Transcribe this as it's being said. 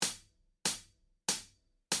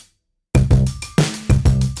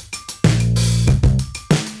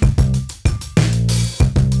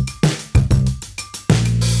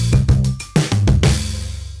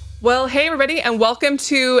Well, hey, everybody, and welcome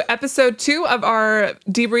to episode 2 of our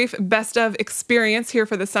Debrief Best of Experience here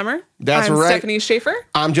for the summer. That's I'm right. Stephanie Schaefer.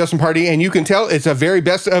 I'm Justin Party, and you can tell it's a very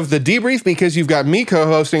best of the debrief because you've got me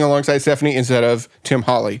co-hosting alongside Stephanie instead of Tim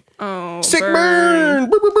Hawley. Oh, Sick burn!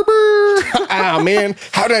 Burr, burr, burr, burr. Oh, man.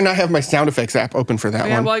 How did I not have my sound effects app open for that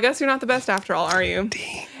one? Well, I guess you're not the best after all, are you?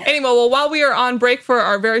 Dang. Anyway, well, while we are on break for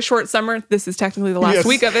our very short summer, this is technically the last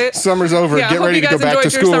week of it. Summer's over. Yeah, Get ready to go back to school. I hope you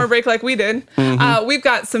guys enjoyed your summer break like we did. Mm-hmm. We've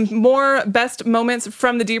got some more best moments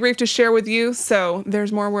from the debrief to share with you. So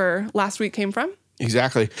there's more where last week came from.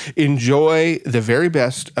 Exactly. Enjoy the very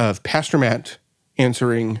best of Pastor Matt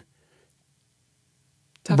answering,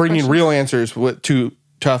 bringing real answers to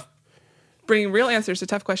tough. Bringing real answers to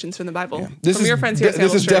tough questions from the Bible. Yeah. From your friends here at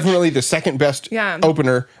This is Church. definitely the second best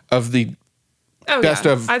opener of the best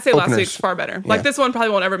of I'd say openers. last week's far better. Like this one probably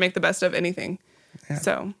won't ever make the best of anything. Yeah.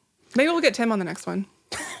 So maybe we'll get Tim on the next one.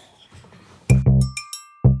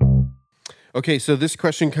 Okay, so this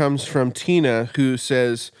question comes from Tina, who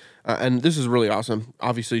says, and this is really awesome.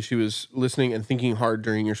 Obviously, she was listening and thinking hard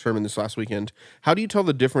during your sermon this last weekend. How do you tell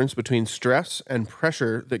the difference between stress and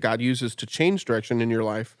pressure that God uses to change direction in your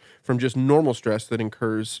life from just normal stress that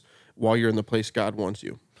incurs while you're in the place God wants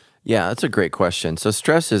you? Yeah, that's a great question. So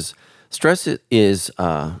stress is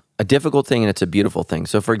a difficult thing, and it's a beautiful thing.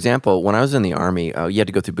 So, for example, when I was in the Army, you had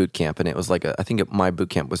to go through boot camp, and it was like my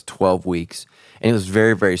boot camp was 12 weeks, and it was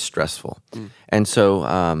very, very stressful. And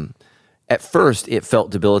so, at first, it felt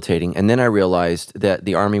debilitating, and then I realized that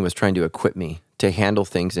the Army was trying to equip me to handle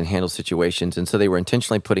things and handle situations, and so they were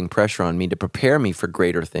intentionally putting pressure on me to prepare me for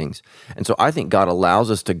greater things. And so, I think God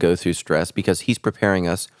allows us to go through stress because He's preparing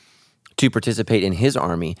us to participate in His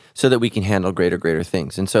army so that we can handle greater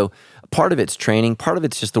things. And so part of it's training, part of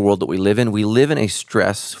it's just the world that we live in. We live in a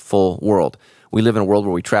stressful world. We live in a world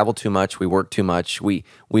where we travel too much, we work too much, we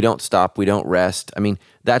don't stop, we don't rest. I mean,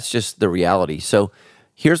 that's just the reality. So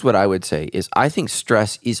here's what I would say is I think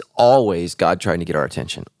stress is always God trying to get our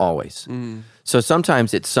attention, always. So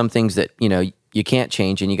sometimes it's some things that, you can't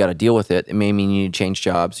change and you got to deal with it. It may mean you need to change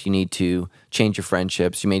jobs, you need to change your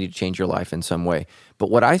friendships, you may need to change your life in some way. But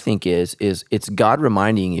what I think is it's God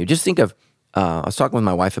reminding you. Just think of, I was talking with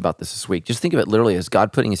my wife about this week. Just think of it literally as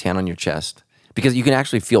God putting His hand on your chest, because you can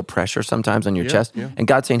actually feel pressure sometimes on your chest, and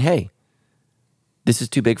God saying, "Hey, this is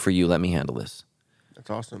too big for you. Let me handle this." That's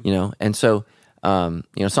awesome. And so,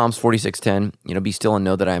 Psalms 46:10. Be still and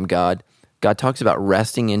know that I am God. God talks about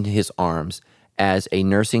resting in His arms as a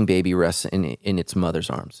nursing baby rests in its mother's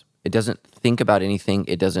arms. It doesn't think about anything.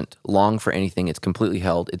 It doesn't long for anything. It's completely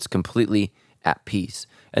held. It's completely at peace.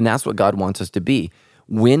 And that's what God wants us to be.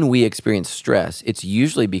 When we experience stress, it's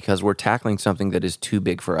usually because we're tackling something that is too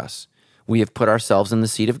big for us. We have put ourselves in the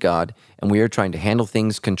seat of God, and we are trying to handle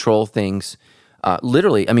things, control things.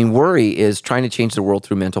 Worry is trying to change the world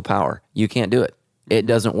through mental power. You can't do it. It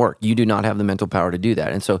doesn't work. You do not have the mental power to do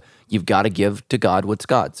that. And so you've got to give to God what's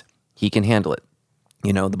God's. He can handle it.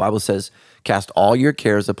 The Bible says, cast all your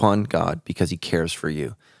cares upon God because He cares for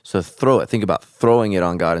you. So throw it. Think about throwing it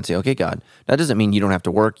on God and say, okay, God, that doesn't mean you don't have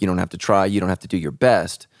to work, you don't have to try, you don't have to do your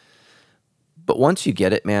best. But once you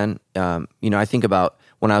get it, man, I think about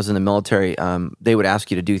when I was in the military, they would ask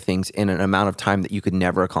you to do things in an amount of time that you could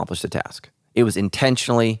never accomplish the task. It was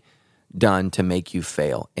intentionally done to make you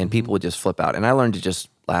fail, and people would just flip out. And I learned to just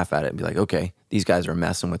laugh at it and be like, okay, these guys are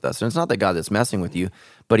messing with us. And it's not that God that's messing with you,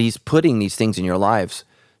 but He's putting these things in your lives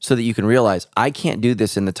so that you can realize, I can't do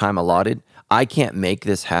this in the time allotted. I can't make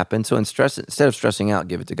this happen. So instead of stressing out,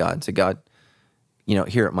 give it to God and say, God,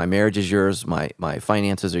 here, my marriage is yours, my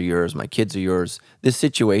finances are yours, my kids are yours. This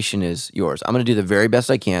situation is yours. I'm going to do the very best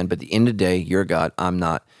I can, but at the end of the day, you're God, I'm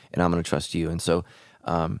not, and I'm going to trust you. And so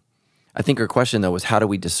I think her question, though, was how do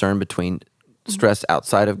we discern between stress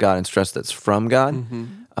outside of God and stress that's from God?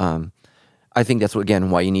 I think that's,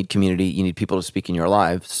 why you need community. You need people to speak in your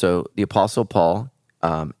lives. So the Apostle Paul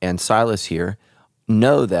and Silas here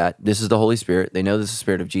know that this is the Holy Spirit. They know this is the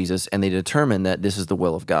Spirit of Jesus, and they determine that this is the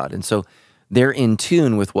will of God. And so they're in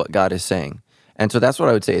tune with what God is saying. And so that's what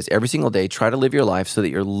I would say is every single day, try to live your life so that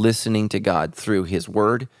you're listening to God through His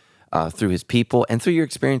Word, through His people, and through your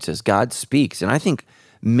experiences. God speaks. And I think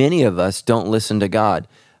many of us don't listen to God.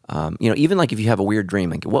 Even like if you have a weird dream,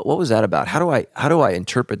 like what was that about? How do I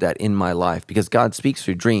interpret that in my life? Because God speaks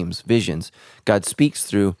through dreams, visions. God speaks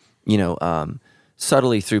through,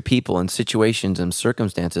 subtly through people and situations and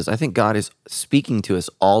circumstances. I think God is speaking to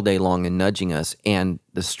us all day long and nudging us. And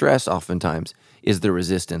the stress oftentimes is the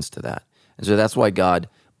resistance to that. And so that's why God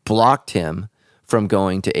blocked him from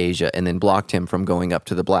going to Asia and then blocked him from going up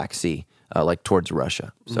to the Black Sea, like towards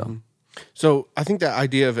Russia. So. So I think that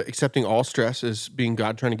idea of accepting all stress as being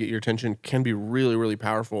God trying to get your attention can be really, really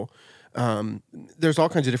powerful. There's all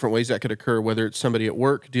kinds of different ways that could occur, whether it's somebody at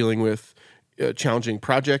work dealing with challenging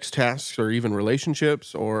projects, tasks, or even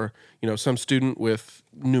relationships, or some student with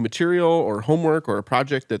new material or homework or a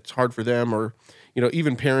project that's hard for them, or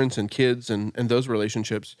even parents and kids and those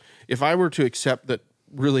relationships. If I were to accept that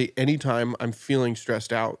really anytime I'm feeling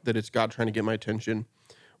stressed out, that it's God trying to get my attention,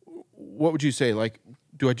 what would you say? Like,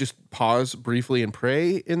 do I just pause briefly and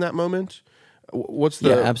pray in that moment? What's the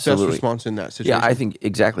best response in that situation? Yeah, I think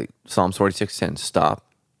exactly. Psalms 46:10, stop,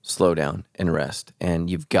 slow down, and rest. And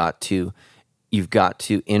you've got to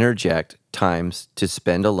interject times to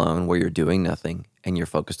spend alone where you're doing nothing and you're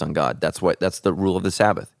focused on God. That's the rule of the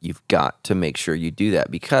Sabbath. You've got to make sure you do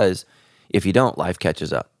that, because if you don't, life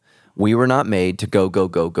catches up. We were not made to go, go,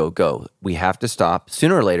 go, go, go. We have to stop.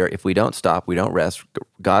 Sooner or later, if we don't stop, we don't rest,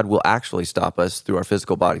 God will actually stop us through our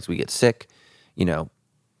physical bodies. We get sick,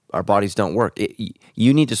 our bodies don't work.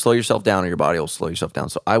 You need to slow yourself down or your body will slow yourself down.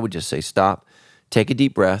 So I would just say stop, take a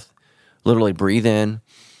deep breath, literally breathe in,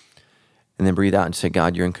 and then breathe out and say,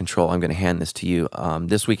 God, you're in control. I'm going to hand this to you.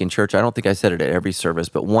 This week in church, I don't think I said it at every service,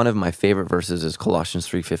 but one of my favorite verses is Colossians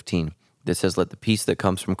 3:15 that says, let the peace that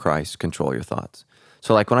comes from Christ control your thoughts.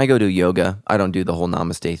 So like when I go do yoga, I don't do the whole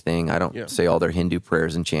namaste thing. I don't say all their Hindu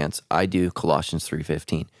prayers and chants. I do Colossians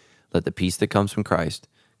 3:15. Let the peace that comes from Christ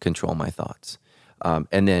control my thoughts.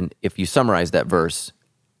 And then if you summarize that verse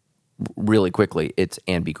really quickly, it's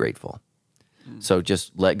and be grateful. So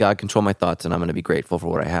just let God control my thoughts and I'm going to be grateful for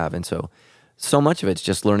what I have. And so much of it's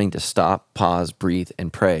just learning to stop, pause, breathe,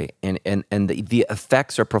 and pray. And the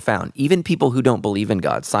effects are profound. Even people who don't believe in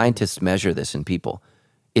God, scientists measure this in people.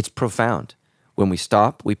 It's profound. When we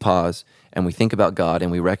stop, we pause, and we think about God, and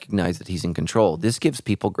we recognize that He's in control, this gives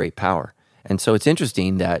people great power. And so it's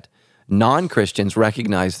interesting that non-Christians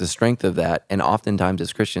recognize the strength of that, and oftentimes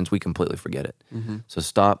as Christians, we completely forget it. Mm-hmm. So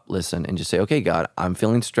stop, listen, and just say, okay, God, I'm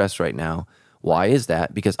feeling stressed right now. Why is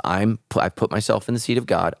that? Because I put myself in the seat of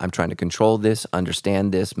God. I'm trying to control this,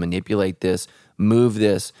 understand this, manipulate this, move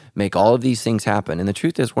this, make all of these things happen. And the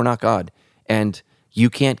truth is, we're not God. And you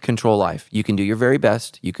can't control life. You can do your very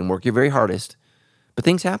best. You can work your very hardest. But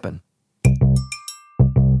things happen.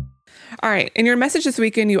 All right. In your message this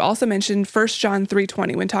weekend, you also mentioned 1 John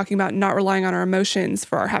 3:20 when talking about not relying on our emotions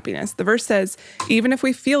for our happiness. The verse says, even if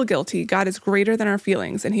we feel guilty, God is greater than our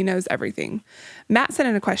feelings and He knows everything. Matt sent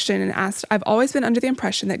in a question and asked, I've always been under the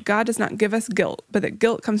impression that God does not give us guilt, but that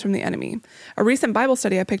guilt comes from the enemy. A recent Bible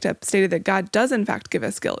study I picked up stated that God does in fact give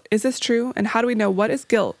us guilt. Is this true? And how do we know what is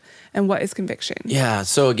guilt and what is conviction? Yeah.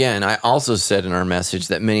 So again, I also said in our message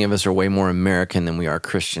that many of us are way more American than we are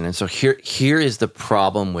Christian. And so here is the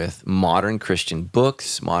problem with modern Christian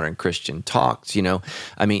books, modern Christian talks.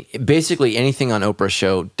 Basically anything on Oprah's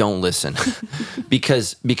show, don't listen,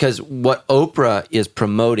 because what Oprah is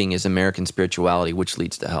promoting is American spirituality, which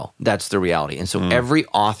leads to hell. That's the reality. And so every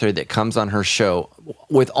author that comes on her show,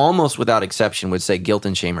 almost without exception, would say guilt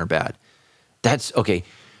and shame are bad. That's okay.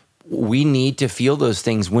 We need to feel those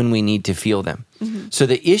things when we need to feel them. Mm-hmm. So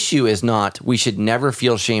the issue is not we should never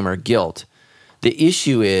feel shame or guilt. The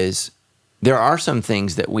issue is there are some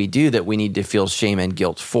things that we do that we need to feel shame and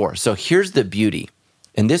guilt for. So here's the beauty,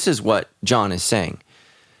 and this is what John is saying.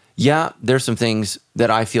 Yeah, there's some things that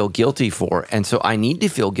I feel guilty for, and so I need to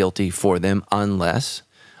feel guilty for them unless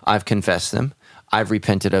I've confessed them, I've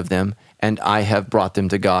repented of them, and I have brought them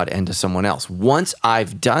to God and to someone else. Once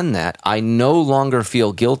I've done that, I no longer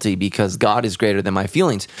feel guilty because God is greater than my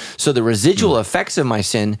feelings. So the residual effects of my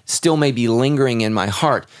sin still may be lingering in my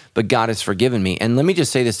heart, but God has forgiven me. And let me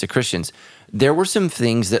just say this to Christians. There were some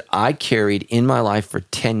things that I carried in my life for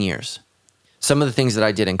 10 years. Some of the things that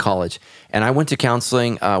I did in college. And I went to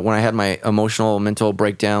counseling when I had my emotional, mental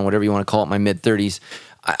breakdown, whatever you want to call it, my mid-30s.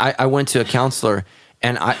 I went to a counselor.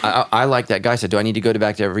 And I like that guy. I said, do I need to go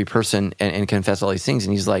back to every person and confess all these things?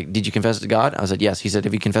 And he's like, did you confess it to God? I said, yes. He said,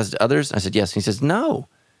 have you confessed it to others? I said, yes. And he says, no,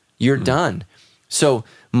 you're done. So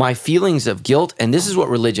my feelings of guilt, and this is what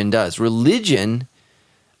religion does. Religion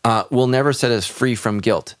will never set us free from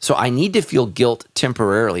guilt. So I need to feel guilt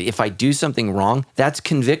temporarily. If I do something wrong, that's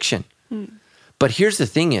conviction. But here's the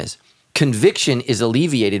thing is, conviction is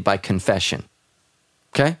alleviated by confession.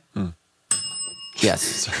 Okay?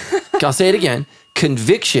 Yes. I'll say it again.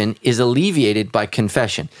 Conviction is alleviated by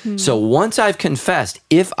confession. So once I've confessed,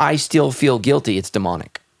 if I still feel guilty, it's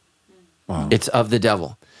demonic. Wow. It's of the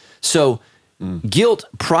devil. So guilt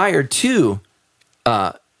prior to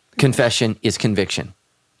confession is conviction,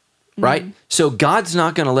 right? So God's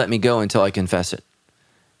not going to let me go until I confess it.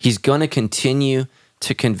 He's going to continue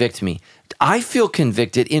to convict me. I feel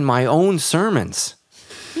convicted in my own sermons.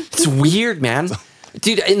 It's weird, man.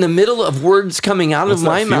 Dude, in the middle of words coming out of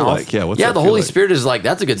my mouth. Like? Yeah, the Holy Spirit is like,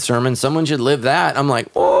 that's a good sermon. Someone should live that. I'm like,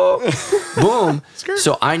 oh, boom.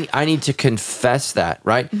 So I need to confess that,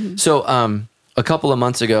 right? Mm-hmm. So a couple of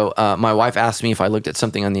months ago, my wife asked me if I looked at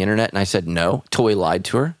something on the internet, and I said no. Totally lied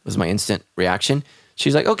to her, was my instant reaction.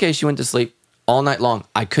 She's like, okay, she went to sleep all night long.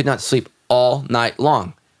 I could not sleep all night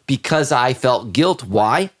long because I felt guilt.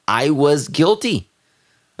 Why? I was guilty.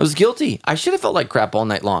 I was guilty. I should have felt like crap all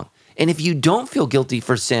night long. And if you don't feel guilty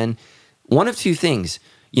for sin, one of two things,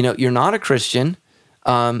 you're not a Christian,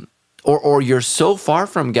 or you're so far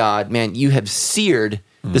from God, man, you have seared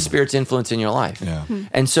the Spirit's influence in your life. Yeah.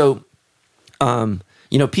 And so,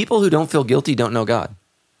 people who don't feel guilty don't know God.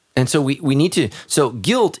 And so we need to, so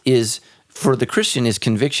guilt is, for the Christian, is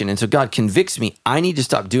conviction. And so God convicts me. I need to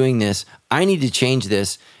stop doing this. I need to change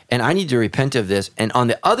this. And I need to repent of this. And on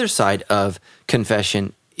the other side of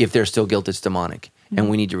confession, if there's still guilt, it's demonic. And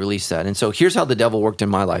we need to release that. And so here's how the devil worked in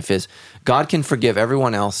my life is God can forgive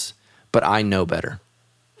everyone else, but I know better.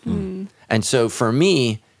 And so for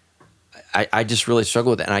me, I just really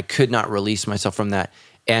struggled with it, and I could not release myself from that.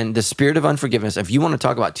 And the spirit of unforgiveness, if you want to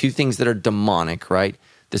talk about two things that are demonic, right?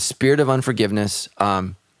 The spirit of unforgiveness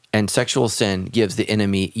and sexual sin gives the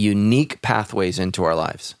enemy unique pathways into our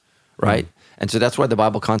lives, right? And so that's why the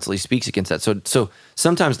Bible constantly speaks against that. So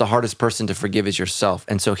sometimes the hardest person to forgive is yourself.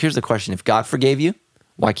 And so here's the question. If God forgave you,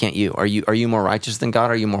 why can't you? Are you more righteous than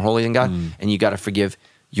God? Are you more holy than God? And you got to forgive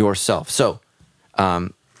yourself. So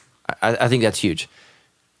I think that's huge.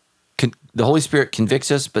 The Holy Spirit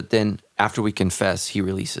convicts us, but then after we confess, he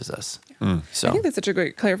releases us. So I think that's such a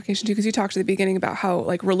great clarification too, because you talked at the beginning about how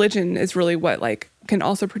like religion is really what like can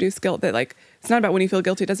also produce guilt. That like it's not about when you feel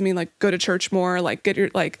guilty. It doesn't mean like go to church more, like get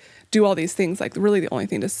your like do all these things. Like really the only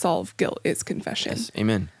thing to solve guilt is confession. Yes,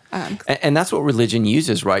 amen. And that's what religion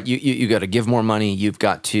uses, right? You got to give more money, you've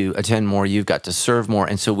got to attend more, you've got to serve more,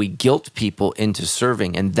 and so we guilt people into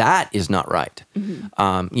serving, and that is not right.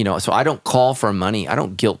 So I don't call for money, I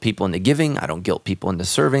don't guilt people into giving, I don't guilt people into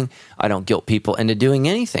serving, I don't guilt people into doing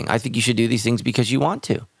anything. I think you should do these things because you want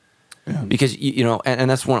to, because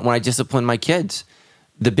and that's when I discipline my kids.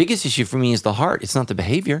 The biggest issue for me is the heart. It's not the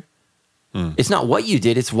behavior. It's not what you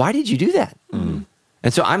did. It's why did you do that?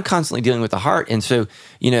 And so I'm constantly dealing with the heart. And so,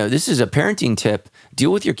 this is a parenting tip.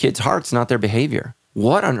 Deal with your kids' hearts, not their behavior.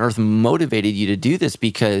 What on earth motivated you to do this?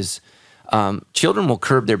 Because children will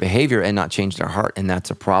curb their behavior and not change their heart. And that's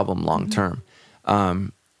a problem long term.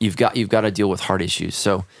 You've got to deal with heart issues.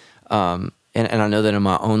 So, and I know that in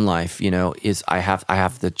my own life, is I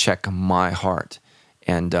have to check my heart.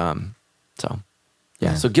 And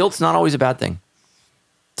so guilt's not always a bad thing.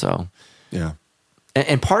 So, yeah.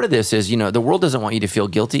 And part of this is, the world doesn't want you to feel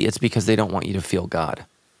guilty. It's because they don't want you to feel God.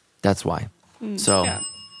 That's why. So, yeah,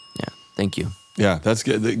 thank you. Yeah, that's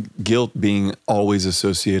good. The guilt being always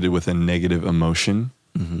associated with a negative emotion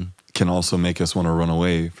can also make us want to run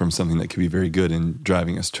away from something that could be very good in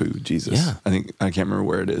driving us to Jesus. Yeah. I can't remember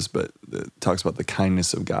where it is, but it talks about the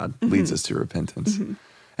kindness of God leads us to repentance.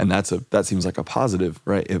 And that seems like a positive,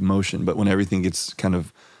 right, emotion. But when everything gets kind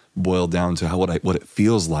of boiled down to what it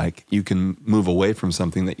feels like, you can move away from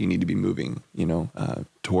something that you need to be moving,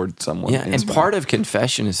 toward someone. Yeah, and part of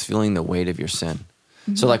confession is feeling the weight of your sin.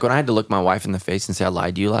 So like when I had to look my wife in the face and say, I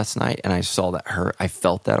lied to you last night, and I saw that hurt, I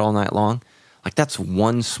felt that all night long. Like that's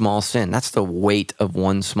one small sin. That's the weight of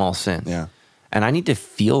one small sin. Yeah. And I need to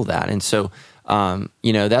feel that. And so,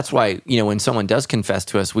 that's why, when someone does confess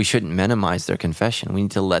to us, we shouldn't minimize their confession. We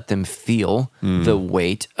need to let them feel the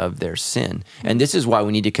weight of their sin. And this is why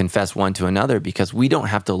we need to confess one to another, because we don't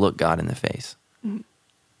have to look God in the face,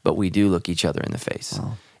 but we do look each other in the face.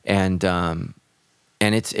 Wow.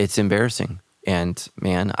 And it's embarrassing. And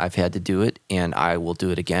man, I've had to do it, and I will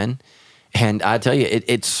do it again. And I tell you,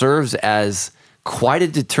 it serves as quite a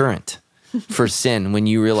deterrent for sin when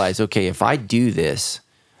you realize, okay, if I do this,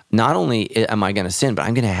 not only am I going to sin, but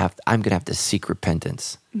I'm going to have to seek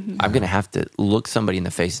repentance. I'm going to have to look somebody in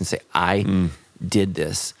the face and say, I did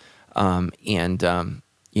this. We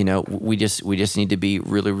just need to be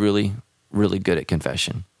really, really, really good at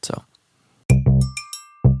confession. So.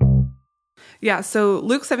 Yeah, so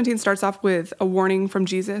Luke 17 starts off with a warning from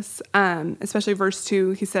Jesus, especially verse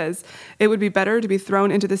 2. He says, "It would be better to be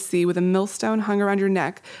thrown into the sea with a millstone hung around your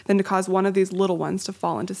neck than to cause one of these little ones to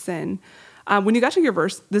fall into sin." When you got to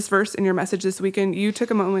this verse in your message this weekend, you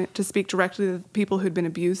took a moment to speak directly to the people who'd been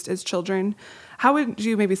abused as children. How would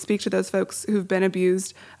you maybe speak to those folks who've been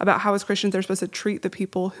abused about how as Christians they're supposed to treat the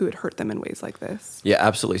people who had hurt them in ways like this? Yeah,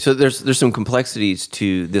 absolutely. So there's some complexities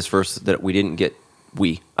to this verse that we didn't get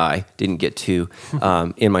I didn't get to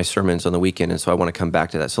in my sermons on the weekend, and so I want to come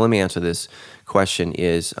back to that. So let me answer this question: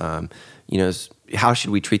 how should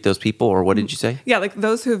we treat those people, or what did you say? Yeah, like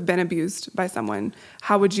those who have been abused by someone.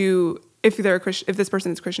 How would you, if they're a Christian, if this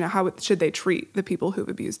person is Christian, should they treat the people who've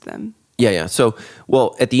abused them? Yeah. So,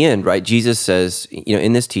 well, at the end, right? Jesus says,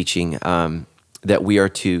 in this teaching, that we are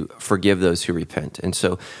to forgive those who repent. And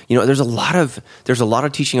so, there's a lot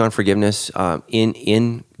of teaching on forgiveness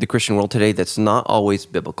in the Christian world today that's not always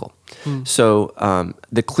biblical. So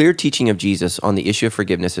the clear teaching of Jesus on the issue of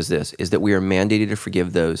forgiveness is that we are mandated to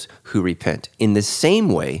forgive those who repent in the same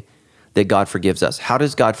way that God forgives us. How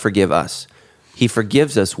does God forgive us? He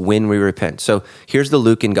forgives us when we repent. So here's the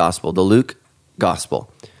Luke Gospel. The Luke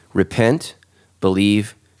Gospel: repent,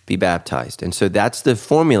 believe, be baptized. And so that's the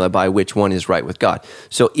formula by which one is right with God.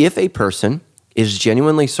 So if a person is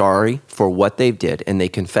genuinely sorry for what they did and they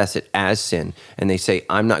confess it as sin and they say,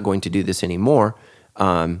 I'm not going to do this anymore,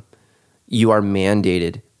 you are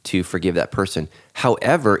mandated to forgive that person.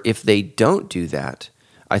 However, if they don't do that,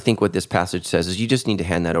 I think what this passage says is you just need to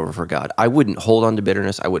hand that over for God. I wouldn't hold on to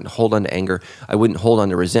bitterness. I wouldn't hold on to anger. I wouldn't hold on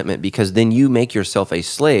to resentment, because then you make yourself a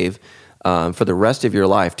slave for the rest of your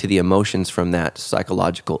life to the emotions from that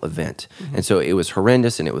psychological event. And so it was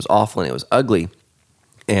horrendous and it was awful and it was ugly.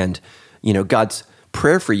 And, God's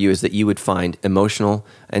prayer for you is that you would find emotional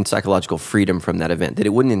and psychological freedom from that event, that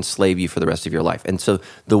it wouldn't enslave you for the rest of your life. And so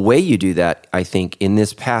the way you do that, I think, in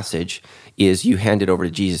this passage is you hand it over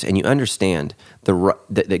to Jesus and you understand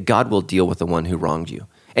that God will deal with the one who wronged you.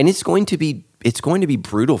 And it's going to be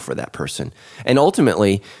brutal for that person. And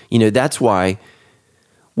ultimately, that's why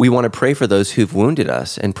we want to pray for those who've wounded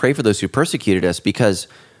us and pray for those who persecuted us, because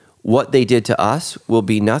what they did to us will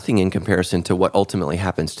be nothing in comparison to what ultimately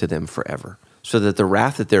happens to them forever. So that the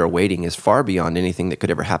wrath that they're awaiting is far beyond anything that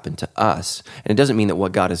could ever happen to us. And it doesn't mean that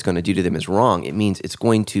what God is going to do to them is wrong. It means it's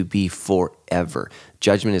going to be forever.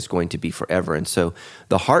 Judgment is going to be forever. And so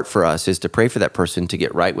the heart for us is to pray for that person to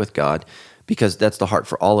get right with God, because that's the heart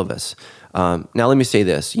for all of us. Now, let me say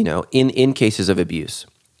this, in cases of abuse,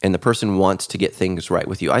 and the person wants to get things right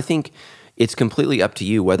with you, I think it's completely up to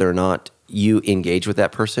you whether or not you engage with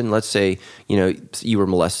that person. Let's say, you were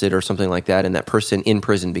molested or something like that, and that person in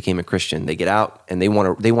prison became a Christian. They get out and they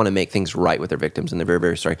want to make things right with their victims, and they're very,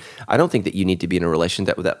 very sorry. I don't think that you need to be in a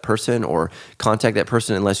relationship with that person or contact that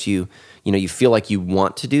person unless you feel like you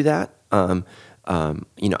want to do that.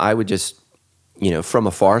 I would just, from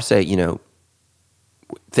afar say,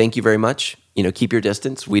 thank you very much. Keep your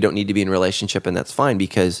distance. We don't need to be in a relationship, and that's fine,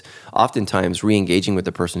 because oftentimes re-engaging with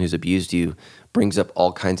the person who's abused you brings up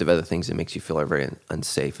all kinds of other things that makes you feel very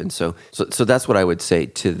unsafe. And so that's what I would say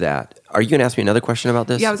to that. Are you going to ask me another question about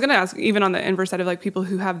this? Yeah, I was going to ask, even on the inverse side of like people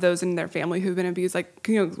who have those in their family who've been abused, like,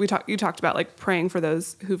 you talked about like praying for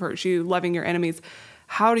those who've hurt you, loving your enemies.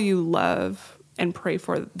 How do you love and pray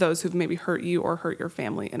for those who've maybe hurt you or hurt your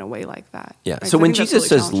family in a way like that? Yeah. Right? So when Jesus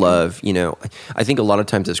really says love, I think a lot of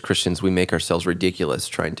times as Christians, we make ourselves ridiculous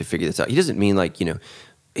trying to figure this out. He doesn't mean like, when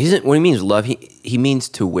he means love, he means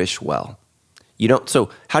to wish well. So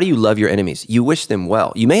how do you love your enemies? You wish them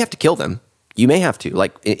well. You may have to kill them. You may have to,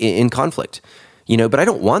 like in conflict, but I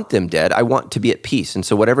don't want them dead. I want to be at peace. And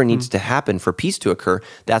so whatever needs to happen for peace to occur,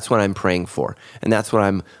 that's what I'm praying for. And that's what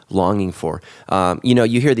I'm longing for.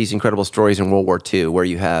 You hear these incredible stories in World War II where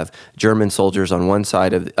you have German soldiers on one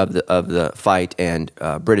side of the fight and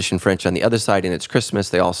British and French on the other side, and it's Christmas.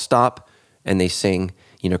 They all stop and they sing,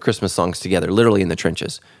 Christmas songs together, literally in the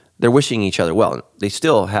trenches. They're wishing each other well. They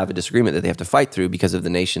still have a disagreement that they have to fight through because of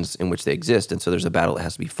the nations in which they exist. And so there's a battle that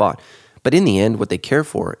has to be fought. But in the end, what they care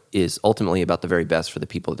for is ultimately about the very best for the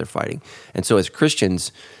people that they're fighting. And so as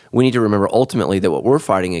Christians, we need to remember ultimately that what we're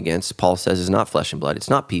fighting against, Paul says, is not flesh and blood.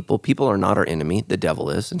 It's not people. People are not our enemy. The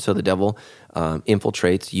devil is. And so the devil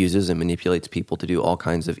infiltrates, uses, and manipulates people to do all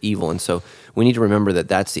kinds of evil. And so we need to remember that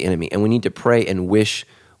that's the enemy. And we need to pray and wish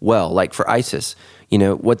well. Like for ISIS,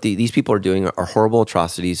 what these people are doing are horrible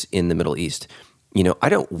atrocities in the Middle East. I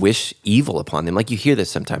don't wish evil upon them. Like you hear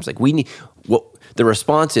this sometimes. Like the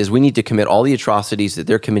response is we need to commit all the atrocities that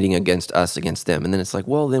they're committing against us, against them. And then it's like,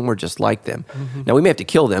 well, then we're just like them. Mm-hmm. Now we may have to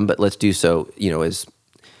kill them, but let's do so,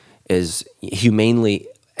 as humanely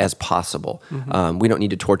as possible. Mm-hmm. We don't need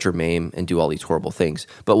to torture, maim, and do all these horrible things.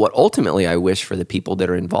 But what ultimately I wish for the people that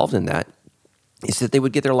are involved in that is that they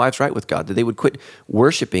would get their lives right with God, that they would quit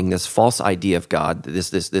worshiping this false idea of God,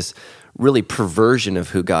 this really perversion of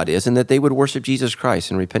who God is, and that they would worship Jesus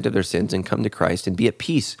Christ and repent of their sins and come to Christ and be at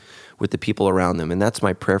peace with the people around them. And that's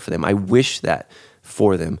my prayer for them. I wish that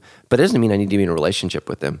for them, but it doesn't mean I need to be in a relationship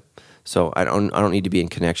with them. So I don't need to be in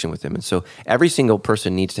connection with them. And so every single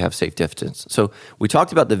person needs to have safe distance. So we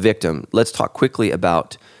talked about the victim. Let's talk quickly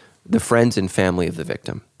about the friends and family of the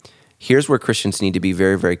victim. Here's where Christians need to be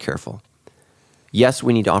very, very careful. Yes,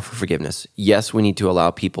 we need to offer forgiveness. Yes, we need to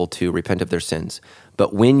allow people to repent of their sins.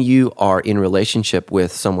 But when you are in relationship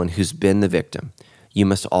with someone who's been the victim, you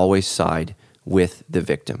must always side with the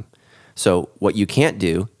victim. So what you can't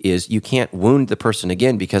do is you can't wound the person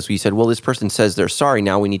again because we said, well, this person says they're sorry.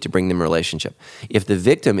 Now we need to bring them a relationship. If the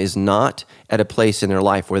victim is not at a place in their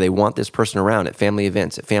life where they want this person around at family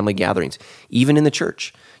events, at family gatherings, even in the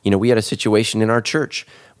church. We had a situation in our church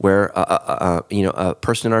where a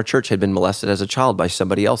person in our church had been molested as a child by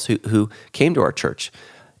somebody else who came to our church,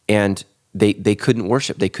 and they couldn't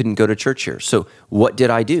worship. They couldn't go to church here. So what did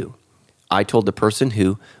I do? I told the person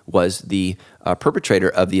who was the perpetrator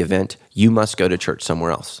of the event, you must go to church somewhere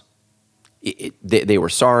else. They were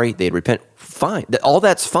sorry, they'd repent, fine. All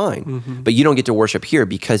that's fine, but you don't get to worship here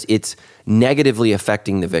because it's negatively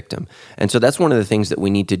affecting the victim. And so that's one of the things that we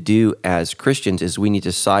need to do as Christians is we need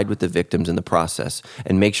to side with the victims in the process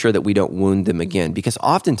and make sure that we don't wound them again. Because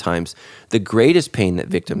oftentimes the greatest pain that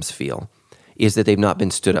victims feel is that they've not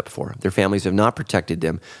been stood up for. Their families have not protected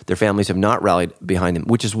them. Their families have not rallied behind them,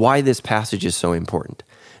 which is why this passage is so important.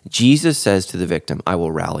 Jesus says to the victim, I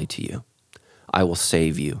will rally to you. I will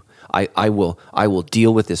save you. I will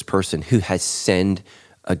deal with this person who has sinned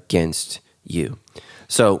against you.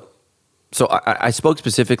 So I spoke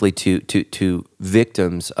specifically to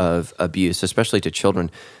victims of abuse, especially to children.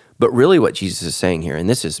 But really what Jesus is saying here, and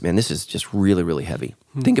this is just really, really heavy.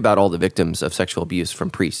 Think about all the victims of sexual abuse from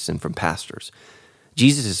priests and from pastors.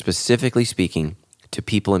 Jesus is specifically speaking to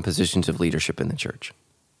people in positions of leadership in the church.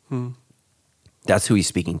 That's who he's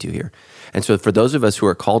speaking to here. And so for those of us who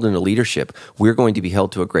are called into leadership, we're going to be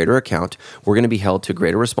held to a greater account. We're going to be held to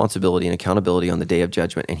greater responsibility and accountability on the day of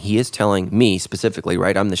judgment. And he is telling me specifically,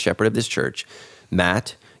 right, I'm the shepherd of this church,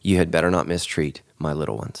 Matt, you had better not mistreat my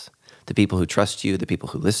little ones. The people who trust you, the people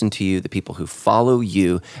who listen to you, the people who follow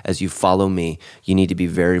you as you follow me, you need to be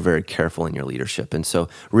very, very careful in your leadership. And so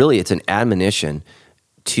really it's an admonition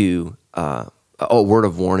to, a word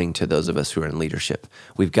of warning to those of us who are in leadership.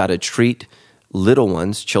 We've got to treat little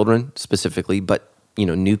ones, children specifically, but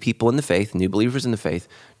new people in the faith, new believers in the faith,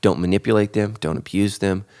 don't manipulate them, don't abuse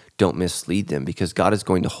them, don't mislead them, because God is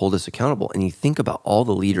going to hold us accountable. And you think about all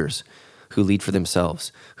the leaders who lead for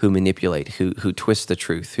themselves, who manipulate, who twist the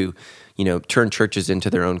truth, who turn churches into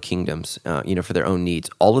their own kingdoms, for their own needs.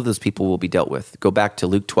 All of those people will be dealt with. Go back to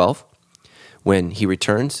Luke 12, when he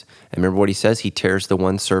returns, and remember what he says? He tears the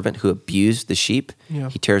one servant who abused the sheep. Yeah.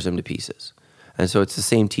 He tears them to pieces. And so it's the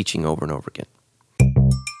same teaching over and over again.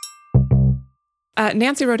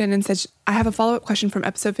 Nancy wrote in and said, I have a follow-up question from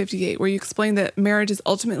episode 58 where you explained that marriage is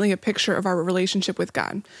ultimately a picture of our relationship with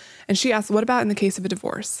God. And she asked, what about in the case of a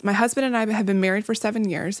divorce? My husband and I have been married for 7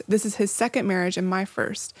 years. This is his second marriage and my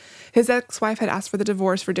first. His ex-wife had asked for the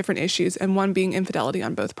divorce for different issues, and one being infidelity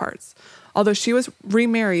on both parts. Although she was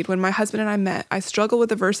remarried when my husband and I met, I struggle with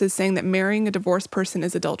the verses saying that marrying a divorced person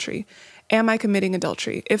is adultery. Am I committing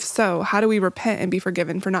adultery? If so, how do we repent and be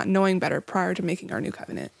forgiven for not knowing better prior to making our new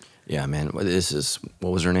covenant? Yeah, man. What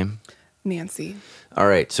was her name? Nancy. All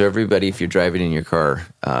right. So everybody, if you're driving in your car,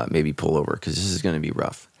 maybe pull over because this is going to be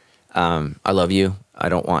rough. I love you. I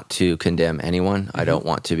don't want to condemn anyone. I don't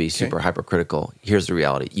want to be super hypercritical. Here's the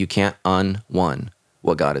reality. You can't un-one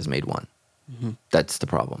what God has made one. That's the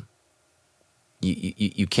problem.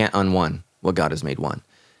 You can't un-one what God has made one.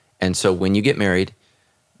 And so when you get married,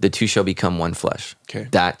 the two shall become one flesh. Okay.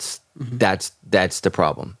 That's the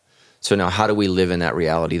problem. So now how do we live in that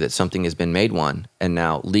reality that something has been made one and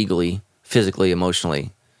now legally, physically, emotionally,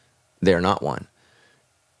 they're not one?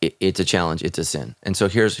 It's a challenge. It's a sin. And so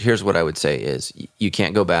here's what I would say is you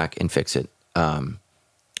can't go back and fix it.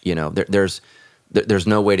 There's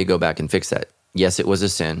no way to go back and fix that. Yes, it was a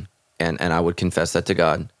sin, and I would confess that to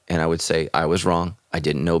God, and I would say I was wrong. I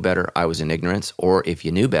didn't know better. I was in ignorance. Or if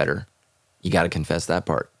you knew better, you got to confess that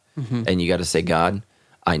part. And you got to say, God,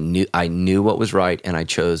 I knew what was right, and I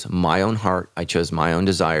chose my own heart. I chose my own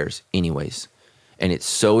desires anyways. And it's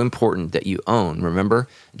so important that you own. Remember,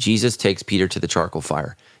 Jesus takes Peter to the charcoal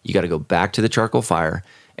fire. You got to go back to the charcoal fire,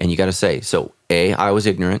 and you got to say, so A, I was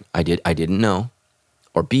ignorant. I didn't know.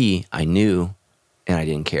 Or B, I knew, and I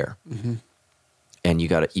didn't care. And you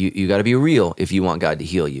got to be real if you want God to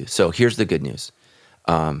heal you. So here's the good news.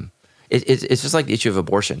 It's just like the issue of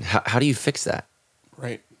abortion. How do you fix that?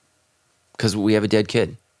 Right. Because we have a dead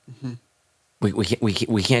kid.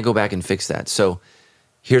 We can't go back and fix that. So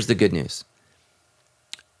here's the good news.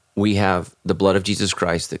 we have the blood of Jesus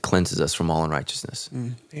Christ that cleanses us from all unrighteousness.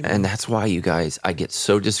 And that's why, you guys, I get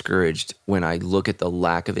so discouraged when I look at the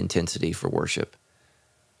lack of intensity for worship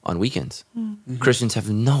on weekends. Christians have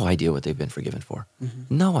no idea what they've been forgiven for.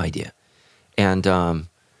 No idea. And,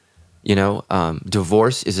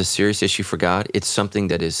 divorce is a serious issue for God. It's something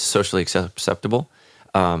that is socially acceptable.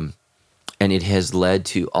 And it has led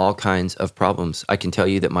to all kinds of problems. I can tell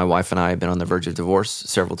you that my wife and I have been on the verge of divorce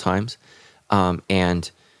several times.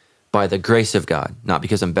 And by the grace of God, not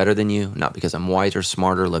because I'm better than you, not because I'm wiser,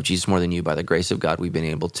 smarter, love Jesus more than you, by the grace of God, we've been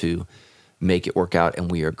able to make it work out, and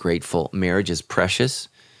we are grateful. Marriage is precious.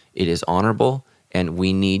 It is honorable, and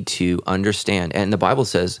we need to understand. And the Bible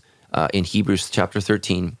says in Hebrews chapter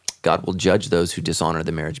 13, God will judge those who dishonor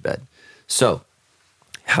the marriage bed. So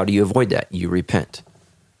how do you avoid that? You repent.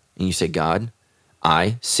 And you say, God,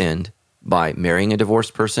 I sinned by marrying a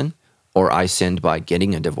divorced person, or I sinned by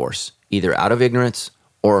getting a divorce, either out of ignorance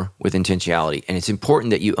or with intentionality. And it's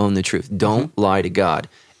important that you own the truth. Don't lie to God.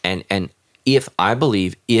 And if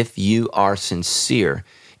you are sincere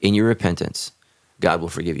in your repentance, God will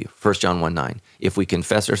forgive you. 1 John 1:9. If we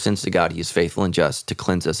confess our sins to God, he is faithful and just to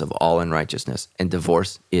cleanse us of all unrighteousness. And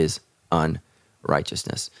divorce is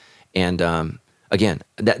unrighteousness. And again,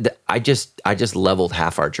 I just leveled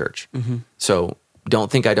half our church. So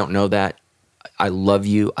don't think I don't know that. I love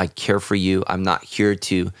you. I care for you. I'm not here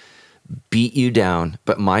to beat you down,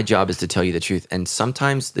 but my job is to tell you the truth. And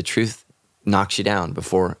sometimes the truth knocks you down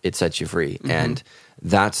before it sets you free. And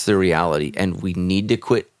that's the reality. And we need to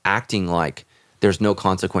quit acting like there's no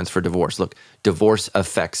consequence for divorce. Look, divorce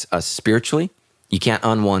affects us spiritually. You can't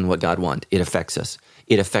unone what God wants. It affects us.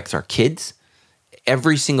 It affects our kids.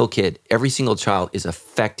 Every single kid, every single child is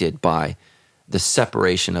affected by the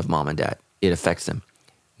separation of mom and dad. It affects them.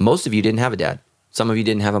 Most of you didn't have a dad. Some of you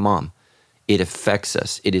didn't have a mom. It affects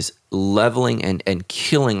us. It is leveling and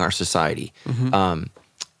killing our society.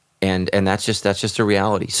 And that's just a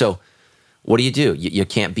reality. So what do? You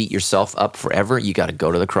can't beat yourself up forever. You got to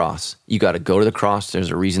go to the cross. You got to go to the cross. There's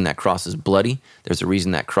a reason that cross is bloody. There's a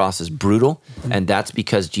reason that cross is brutal. And that's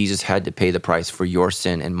because Jesus had to pay the price for your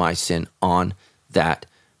sin and my sin on that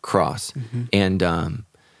cross. And,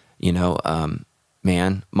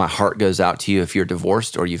 man, my heart goes out to you if you're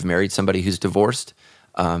divorced or you've married somebody who's divorced.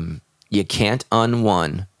 You can't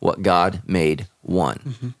unone what God made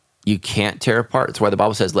one. You can't tear apart. That's why the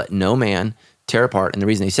Bible says, let no man tear apart. And the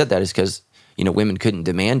reason they said that is because, women couldn't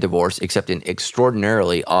demand divorce except in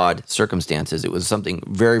extraordinarily odd circumstances. It was something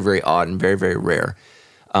very, very odd and very, very rare.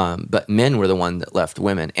 But men were the one that left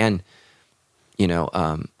women. And,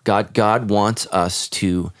 God wants us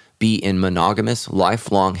to be in monogamous,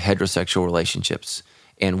 lifelong heterosexual relationships.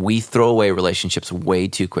 And we throw away relationships way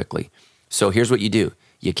too quickly. So here's what you do.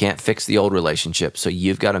 You can't fix the old relationship. So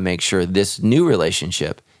you've got to make sure this new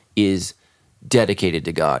relationship is dedicated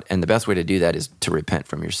to God. And the best way to do that is to repent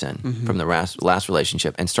from your sin, from the last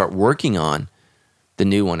relationship, and start working on the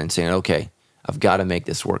new one and saying, okay, I've got to make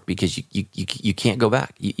this work, because you can't go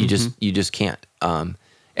back. You just can't.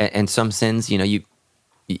 And some sins, you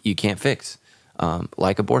can't fix,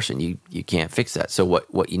 like abortion. You can't fix that. So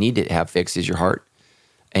what you need to have fixed is your heart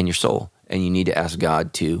and your soul. And you need to ask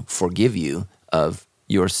God to forgive you of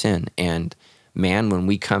your sin. And man, when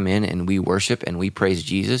we come in and we worship and we praise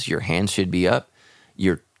Jesus, your hands should be up,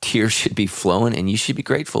 your tears should be flowing, and you should be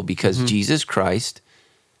grateful because Jesus Christ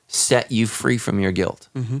set you free from your guilt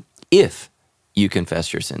if you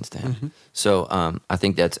confess your sins to him. So I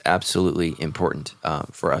think that's absolutely important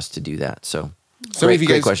for us to do that. So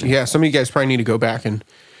great question. Yeah, some of you guys probably need to go back and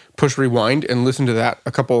push rewind and listen to that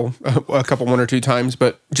a couple one or two times,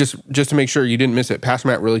 but just to make sure you didn't miss it. Pastor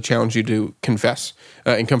Matt really challenged you to confess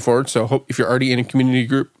and come forward. So hope if you're already in a community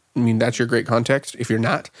group, that's your great context. If you're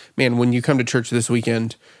not, man, when you come to church this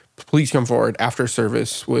weekend, please come forward after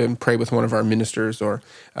service and pray with one of our ministers or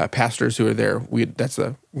pastors who are there. That's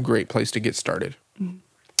a great place to get started.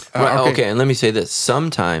 Okay, and let me say this.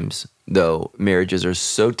 Sometimes, though, marriages are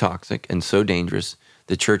so toxic and so dangerous,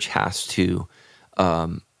 the church has to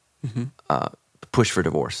push for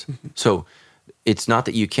divorce. So it's not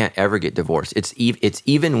that you can't ever get divorced. It's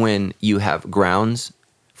even when you have grounds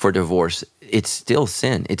for divorce, it's still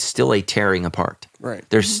sin. It's still a tearing apart. Right.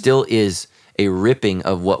 There still is a ripping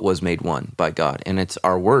of what was made one by God, and it's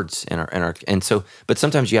our words and so. But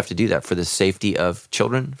sometimes you have to do that for the safety of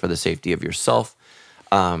children, for the safety of yourself.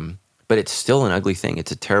 But it's still an ugly thing.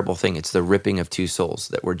 It's a terrible thing. It's the ripping of two souls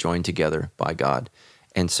that were joined together by God.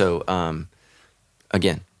 And so,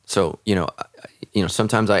 again,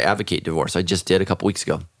 sometimes I advocate divorce. I just did a couple weeks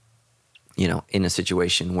ago, in a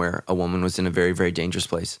situation where a woman was in a very, very dangerous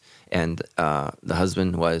place. And the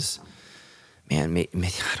husband was, man,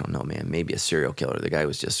 I don't know, man, maybe a serial killer. The guy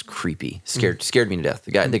was just creepy, scared me to death.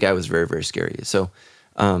 The guy was very, very scary. So,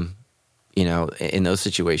 in those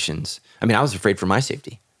situations, I mean, I was afraid for my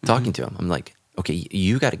safety talking to him. I'm like, okay,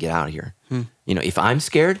 you got to get out of here. If I'm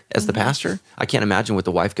scared as the pastor, I can't imagine what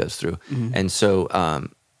the wife goes through. And so,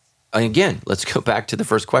 again, let's go back to the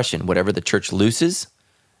first question. Whatever the church looses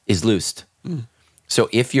is loosed. So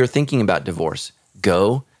if you're thinking about divorce,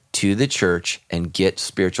 go to the church and get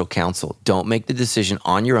spiritual counsel. Don't make the decision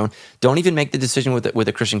on your own. Don't even make the decision with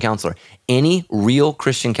a Christian counselor. Any real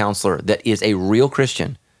Christian counselor that is a real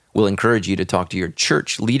Christian will encourage you to talk to your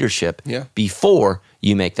church leadership before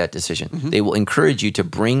you make that decision. They will encourage you to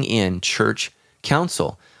bring in church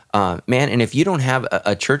counsel. Man, and if you don't have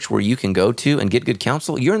a church where you can go to and get good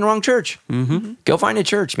counsel, you're in the wrong church. Go find a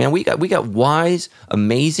church, man. We got wise,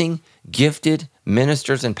 amazing, gifted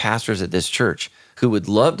ministers and pastors at this church who would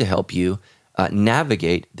love to help you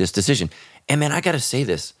navigate this decision. And man, I got to say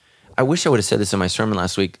this. I wish I would have said this in my sermon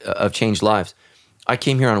last week of Changed Lives. I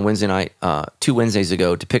came here on a Wednesday night, 2 Wednesdays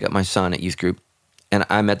ago, to pick up my son at youth group. And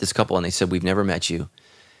I met this couple and they said, we've never met you.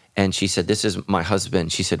 And she said, this is my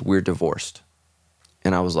husband. She said, we're divorced.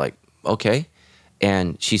 And I was like, okay.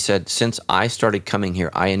 And she said, since I started coming here,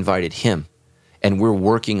 I invited him and we're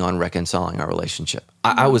working on reconciling our relationship.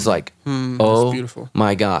 I was like, oh beautiful.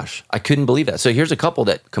 My gosh, I couldn't believe that. So here's a couple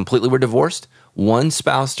that completely were divorced. One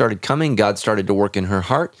spouse started coming. God started to work in her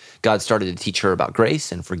heart. God started to teach her about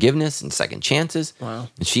grace and forgiveness and second chances. Wow.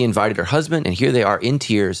 And she invited her husband, and here they are in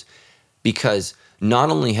tears because not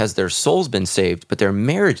only has their souls been saved, but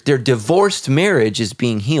their divorced marriage is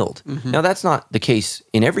being healed. Now, that's not the case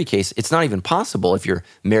in every case. It's not even possible if you're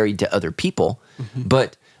married to other people.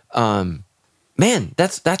 But man,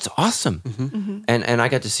 that's awesome. And I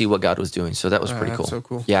got to see what God was doing, so that was pretty cool. So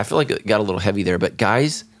cool. Yeah, I feel like it got a little heavy there. But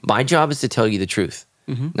guys, my job is to tell you the truth.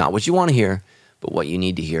 Not what you want to hear, but what you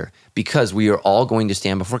need to hear. Because we are all going to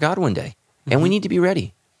stand before God one day. And we need to be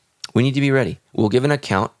ready. We need to be ready. We'll give an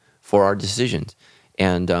account for our decisions.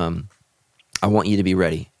 And I want you to be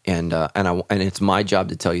ready. And it's my job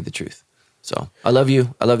to tell you the truth. So I love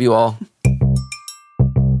you. I love you all.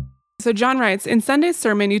 So John writes, in Sunday's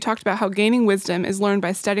sermon, you talked about how gaining wisdom is learned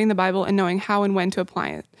by studying the Bible and knowing how and when to apply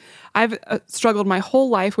it. I've struggled my whole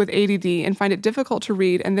life with ADD and find it difficult to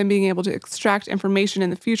read and then being able to extract information in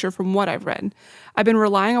the future from what I've read. I've been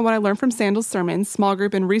relying on what I learned from Sandal's sermons, small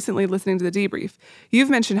group, and recently listening to the Debrief. You've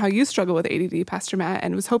mentioned how you struggle with ADD, Pastor Matt,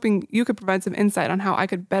 and was hoping you could provide some insight on how I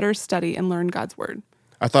could better study and learn God's Word.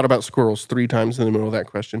 I thought about squirrels 3 times in the middle of that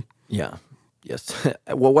question. Yeah. Yes.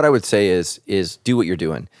 Well, what I would say is do what you're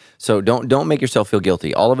doing. So don't make yourself feel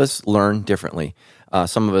guilty. All of us learn differently.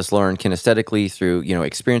 Some of us learn kinesthetically through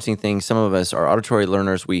experiencing things. Some of us are auditory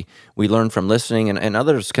learners. We learn from listening, and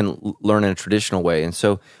others can learn in a traditional way. And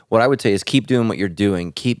so what I would say is keep doing what you're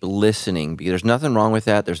doing. Keep listening. Because there's nothing wrong with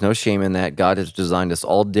that. There's no shame in that. God has designed us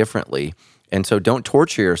all differently. And so don't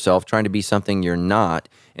torture yourself trying to be something you're not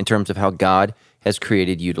in terms of how God has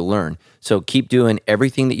created you to learn. So keep doing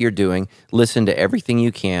everything that you're doing. Listen to everything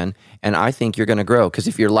you can, and I think you're going to grow. Because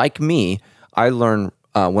if you're like me, I learn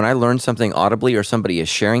when I learn something audibly or somebody is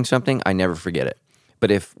sharing something, I never forget it.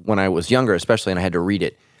 But when I was younger, especially, and I had to read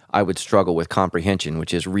it, I would struggle with comprehension,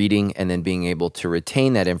 which is reading and then being able to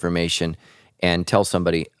retain that information and tell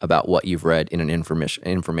somebody about what you've read in an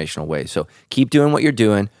informational way. So keep doing what you're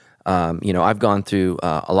doing. I've gone through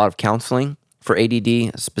a lot of counseling for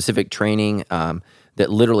ADD, specific training that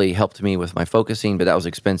literally helped me with my focusing, but that was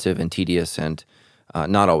expensive and tedious and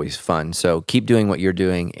not always fun. So keep doing what you're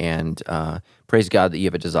doing, and praise God that you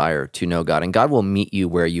have a desire to know God, and God will meet you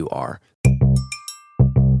where you are.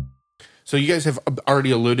 So you guys have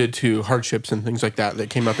already alluded to hardships and things like that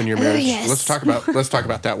came up in your marriage. Yes. Let's talk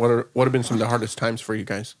about that. What have been some of the hardest times for you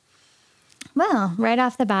guys? Well, right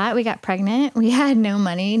off the bat, we got pregnant. We had no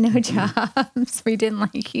money, no jobs. We didn't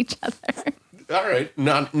like each other. All right.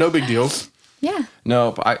 No big deal. Yeah.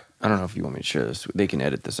 No, but I don't know if you want me to share this. They can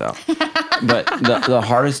edit this out. But the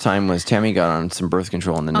hardest time was Tammy got on some birth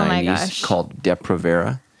control in the 90s called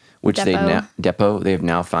Depo, which they have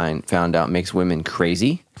now found out makes women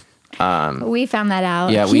crazy. We found that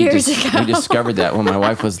out years ago. We discovered that when my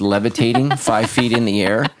wife was levitating 5 feet in the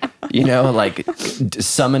air, like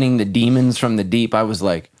summoning the demons from the deep. I was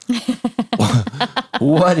like,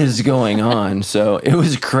 what is going on? So it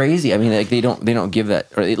was crazy. I mean, like they don't give that,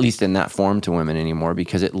 or at least in that form, to women anymore,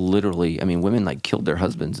 because it literally, women like killed their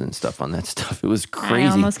husbands and stuff on that stuff. It was crazy.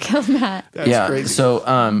 I almost killed Matt. That's crazy.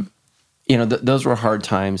 So, those were hard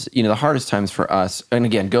times. The hardest times for us, and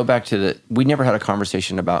again, go back to we never had a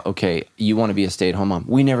conversation about, okay, you want to be a stay-at-home mom.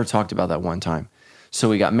 We never talked about that one time. So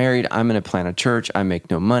we got married. I'm going to plant a church. I make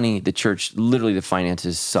no money. The church, literally the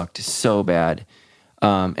finances sucked so bad.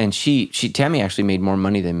 And Tammy actually made more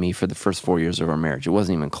money than me for the first 4 years of our marriage. It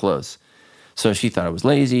wasn't even close. So she thought I was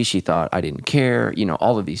lazy. She thought I didn't care,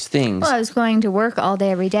 all of these things. Well, I was going to work all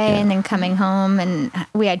day, every day, and then coming home, and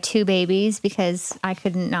we had 2 babies because I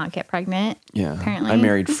could not get pregnant. Yeah. Apparently. I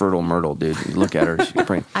married Fertile Myrtle, dude. You look at her. She got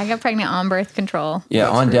pregnant. I got pregnant on birth control. Yeah,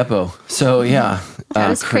 on depot. So, yeah. That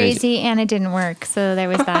was crazy, and it didn't work. So there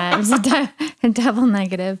was that. It was a double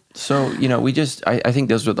negative. So, I think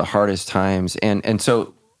those were the hardest times. And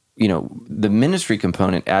so, the ministry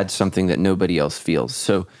component adds something that nobody else feels.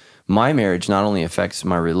 So my marriage not only affects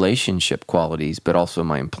my relationship qualities, but also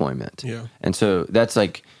my employment. Yeah. And so that's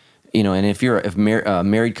like, and if you're a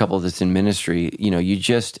married couple that's in ministry, you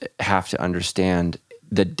just have to understand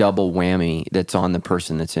the double whammy that's on the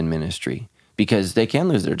person that's in ministry, because they can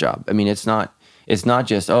lose their job. I mean, it's not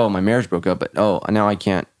just, oh, my marriage broke up, but now I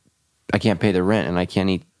can't pay the rent and I can't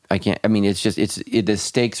eat. The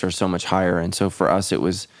stakes are so much higher. And so for us, it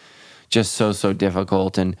was just so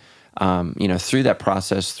difficult. And, through that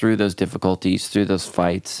process, through those difficulties, through those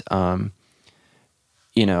fights,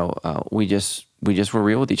 we just were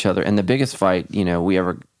real with each other. And the biggest fight, we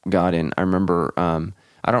ever got in, I remember,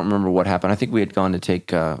 I don't remember what happened. I think we had gone to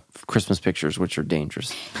take Christmas pictures, which are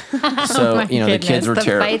dangerous. So, the kids were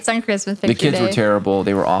terrible. The fights on Christmas picture The kids day. were terrible.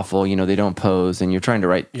 They were awful. They don't pose, and you're trying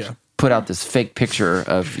to put out this fake picture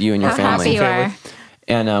of you and your How family. happy you are.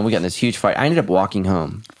 And we got in this huge fight. I ended up walking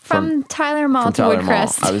home From Tyler Mall to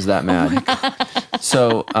Woodcrest. I was that mad.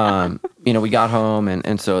 So, we got home,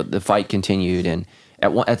 and so the fight continued. And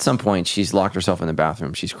at some point, she's locked herself in the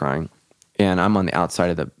bathroom. She's crying. And I'm on the outside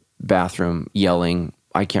of the bathroom yelling,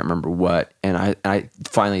 I can't remember what. And I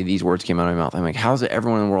finally, these words came out of my mouth. I'm like, how is it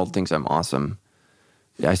everyone in the world thinks I'm awesome?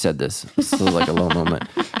 I said this. This was like a low moment.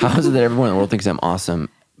 How is it that everyone in the world thinks I'm awesome,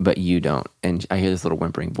 but you don't? And I hear this little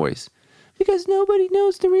whimpering voice. Because nobody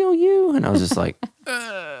knows the real you. And I was just like,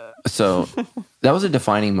 So that was a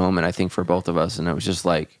defining moment, I think, for both of us. And it was just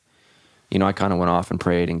like, I kind of went off and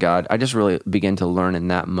prayed, and God, I just really began to learn in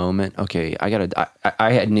that moment, okay,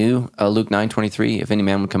 I had knew Luke 9:23, if any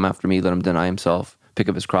man would come after me, let him deny himself, pick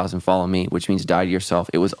up his cross and follow me, which means die to yourself.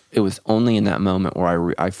 It was only in that moment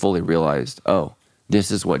where I fully realized, oh,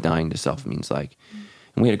 this is what dying to self means like.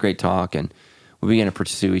 And we had a great talk, and we began to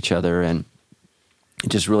pursue each other, and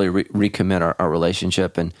just really recommit our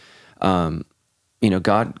relationship. And,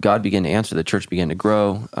 God began to answer. The church began to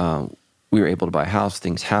grow. We were able to buy a house.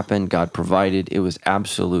 Things happened. God provided. It was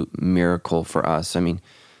absolute miracle for us. I mean,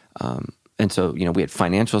 and so, we had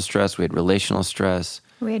financial stress. We had relational stress.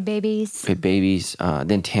 We had babies.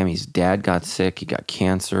 Then Tammy's dad got sick. He got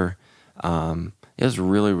cancer. It was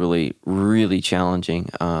really, really, really challenging.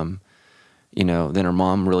 Then her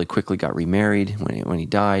mom really quickly got remarried when he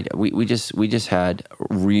died. We just had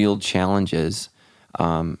real challenges.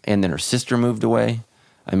 And then her sister moved away.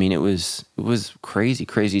 I mean, it was crazy,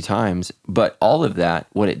 crazy times. But all of that,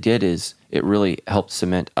 what it did is it really helped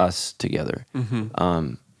cement us together.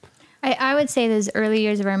 Mm-hmm. I would say those early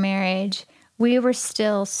years of our marriage, we were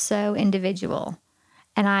still so individual.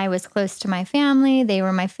 And I was close to my family. They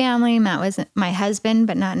were my family. Matt was my husband,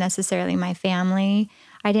 but not necessarily my family.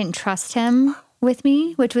 I didn't trust him with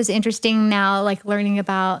me, which was interesting now, like learning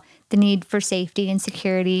about the need for safety and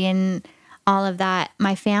security and all of that.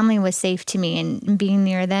 My family was safe to me, and being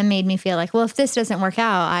near them made me feel like, well, if this doesn't work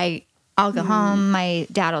out, I'll go home. My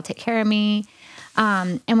dad will take care of me.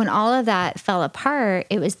 And when all of that fell apart,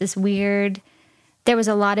 it was this weird, there was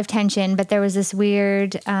a lot of tension, but there was this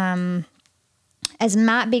weird, as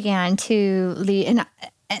Matt began to lead,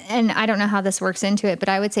 and I don't know how this works into it, but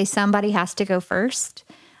I would say somebody has to go first.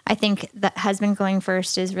 I think that husband going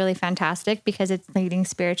first is really fantastic because it's leading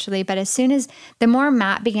spiritually. But the more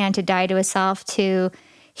Matt began to die to himself,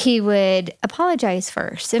 he would apologize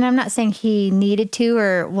first. And I'm not saying he needed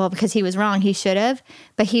to, because he was wrong, he should have,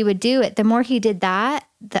 but he would do it. The more he did that,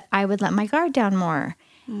 I would let my guard down more.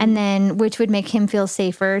 And then, which would make him feel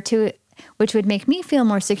safer, which would make me feel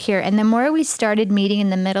more secure. And the more we started meeting in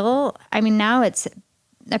the middle, I mean, now it's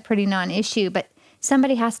a pretty non-issue, but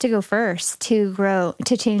somebody has to go first to grow,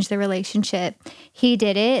 to change the relationship. He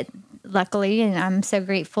did it, luckily, and I'm so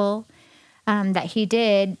grateful that he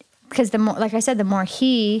did, because the more, like I said, the more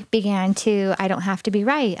he began to, I don't have to be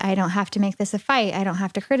right, I don't have to make this a fight, I don't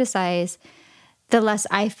have to criticize, the less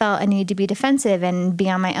I felt a need to be defensive and be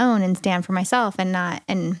on my own and stand for myself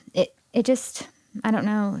and it just, I don't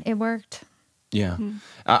know, it worked. Yeah. Mm-hmm.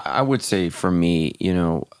 I would say for me,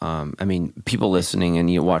 I mean, people listening and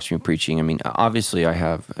you watch me preaching, I mean, obviously I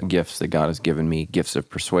have gifts that God has given me, gifts of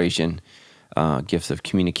persuasion, gifts of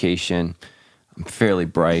communication, fairly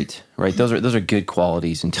bright, right? Those are good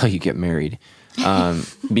qualities until you get married,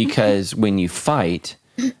 because when you fight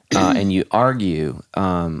and you argue,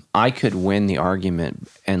 I could win the argument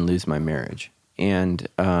and lose my marriage. And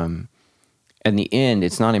in the end,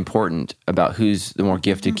 it's not important about who's the more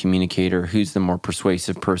gifted communicator, who's the more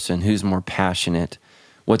persuasive person, who's more passionate.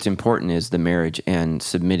 What's important is the marriage and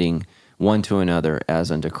submitting one to another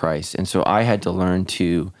as unto Christ. And so I had to learn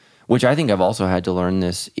to, which I think I've also had to learn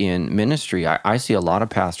this in ministry. I see a lot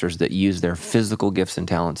of pastors that use their physical gifts and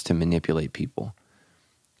talents to manipulate people.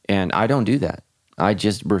 And I don't do that. I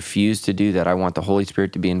just refuse to do that. I want the Holy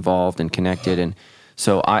Spirit to be involved and connected. And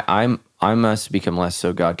so I must become less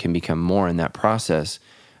so God can become more in that process.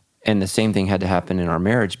 And the same thing had to happen in our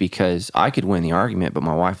marriage, because I could win the argument, but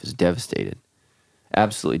my wife was devastated.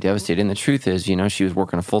 Absolutely devastated. And the truth is, she was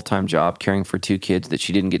working a full-time job, caring for 2 kids that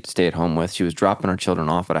she didn't get to stay at home with. She was dropping her children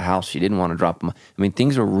off at a house she didn't want to drop them. I mean,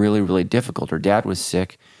 things were really, really difficult. Her dad was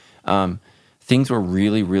sick. Things were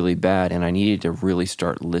really, really bad, and I needed to really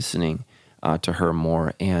start listening to her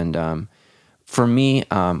more. And for me,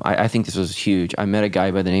 I think this was huge. I met a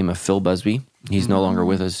guy by the name of Phil Busby. He's no longer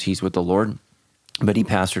with us. He's with the Lord. But he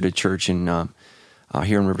pastored a church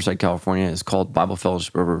here in Riverside, California. It's called Bible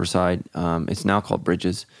Fellowship of Riverside. It's now called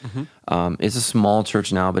Bridges. It's a small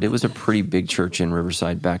church now, but it was a pretty big church in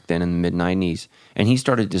Riverside back then in the mid-'90s. And he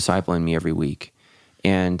started discipling me every week.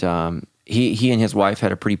 And he and his wife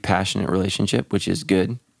had a pretty passionate relationship, which is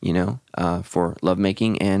good, for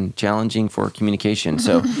lovemaking, and challenging for communication.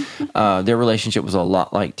 So their relationship was a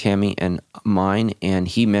lot like Tammy and mine, and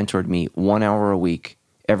he mentored me 1 hour a week,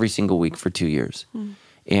 every single week for 2 years.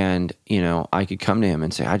 And, I could come to him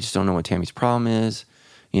and say, I just don't know what Tammy's problem is.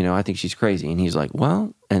 I think she's crazy. And he's like,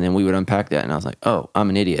 well, and then we would unpack that. And I was like, oh, I'm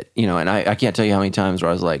an idiot. And I can't tell you how many times where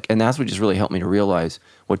I was like, and that's what just really helped me to realize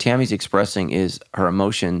what Tammy's expressing is her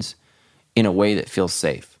emotions in a way that feels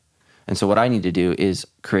safe. And so what I need to do is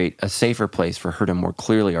create a safer place for her to more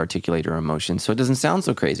clearly articulate her emotions so it doesn't sound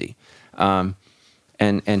so crazy. And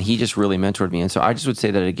he just really mentored me. And so I just would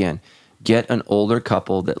say that again, get an older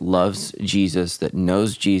couple that loves Jesus, that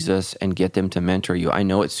knows Jesus, and get them to mentor you. I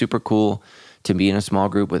know it's super cool to be in a small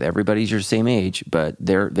group with everybody's your same age, but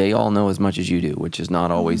they all know as much as you do, which is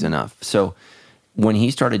not always enough. So when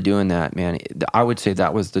he started doing that, man, I would say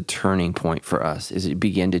that was the turning point for us, is it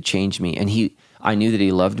began to change me. And I knew that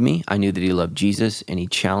he loved me. I knew that he loved Jesus, and he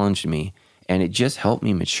challenged me. And it just helped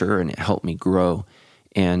me mature, and it helped me grow,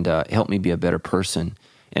 and it helped me be a better person,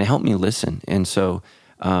 and it helped me listen. And so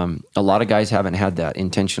a lot of guys haven't had that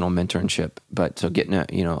intentional mentorship, but so getting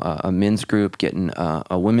a men's group, getting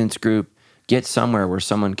a women's group, get somewhere where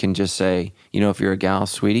someone can just say, if you're a gal,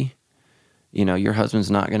 sweetie, your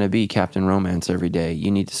husband's not going to be Captain Romance every day. You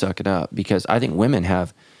need to suck it up. Because I think women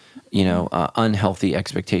have, unhealthy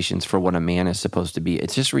expectations for what a man is supposed to be.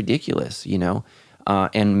 It's just ridiculous,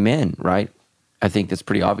 and men, right? I think that's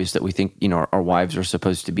pretty obvious that we think, our wives are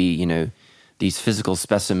supposed to be, these physical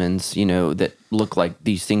specimens, that look like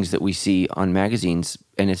these things that we see on magazines,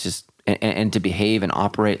 and it's just, and to behave and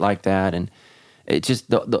operate like that. And it's just,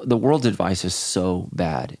 the world's advice is so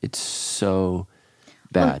bad. It's so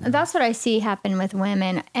bad. Well, that's what I see happen with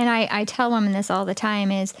women. And I tell women this all the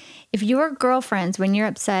time is, if your girlfriends, when you're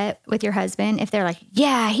upset with your husband, if they're like,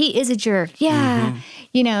 yeah, he is a jerk. Yeah.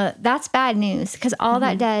 That's bad news, because all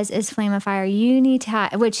that does is flame a fire. You need to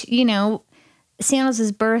have, which, Sandals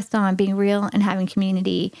is birthed on being real and having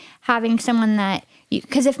community, having someone that,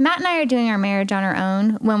 because if Matt and I are doing our marriage on our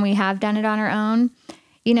own, when we have done it on our own,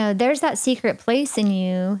 there's that secret place in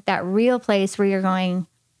you, that real place where you're going,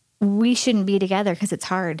 we shouldn't be together because it's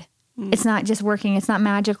hard. It's not just working. It's not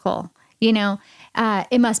magical.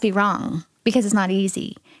 It must be wrong because it's not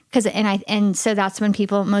easy. So that's when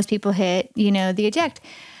most people hit, the eject.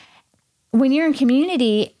 When you're in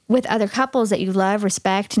community with other couples that you love,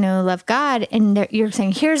 respect, love God, and you're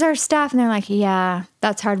saying, here's our stuff. And they're like, yeah,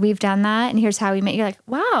 that's hard. We've done that. And here's how we met. You're like,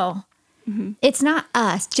 wow, it's not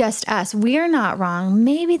us, just us. We're not wrong.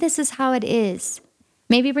 Maybe this is how it is.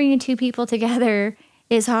 Maybe bringing 2 people together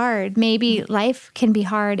is hard. Maybe life can be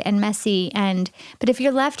hard and messy. But if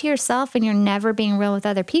you're left to yourself and you're never being real with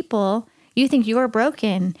other people, you think you're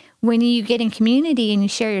broken. When you get in community and you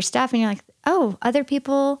share your stuff and you're like, oh, other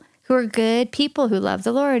people who are good people who love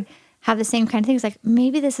the Lord have the same kind of things. Like,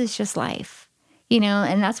 maybe this is just life,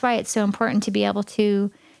 and that's why it's so important to be able to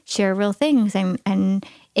share real things. And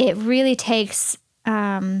it really takes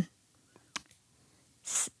some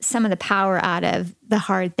of the power out of the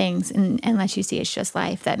hard things, and unless you see it's just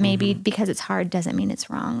life, that maybe because it's hard doesn't mean it's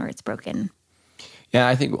wrong or it's broken. Yeah,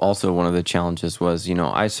 I think also one of the challenges was,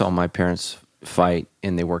 I saw my parents fight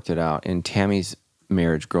and they worked it out. And Tammy's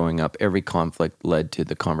marriage growing up, every conflict led to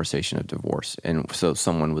the conversation of divorce. And so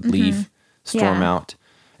someone would leave, storm out.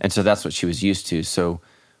 And so that's what she was used to. So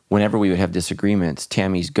whenever we would have disagreements,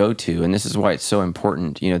 Tammy's go-to, and this is why it's so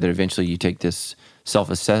important, that eventually you take this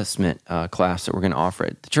self-assessment class that we're going to offer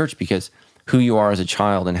at the church, because who you are as a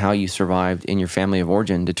child and how you survived in your family of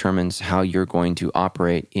origin determines how you're going to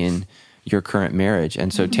operate in your current marriage.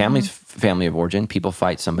 And so Tammy's family of origin, people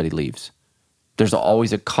fight, somebody leaves. There's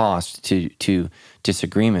always a cost to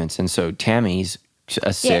disagreements. And so Tammy's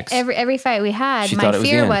a 6. Every fight we had, my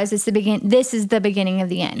fear was this is the beginning of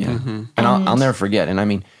the end. Yeah. And I'll never forget. And I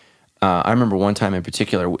mean, I remember one time in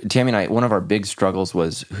particular, Tammy and I, one of our big struggles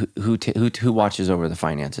was who watches over the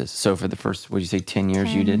finances. So for the first, what did you say, 10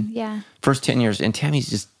 years you did? Yeah. First 10 years. And Tammy's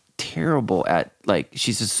just terrible at,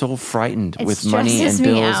 she's just so frightened with money and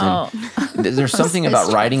bills. And there's something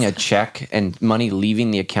about writing a check and money leaving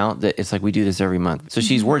the account that it's like we do this every month. So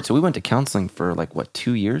she's worried. So we went to counseling for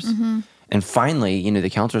 2 years? And finally, the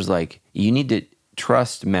counselor's like, you need to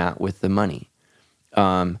trust Matt with the money.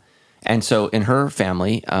 And so in her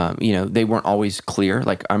family, they weren't always clear.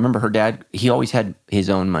 Like I remember her dad, he always had his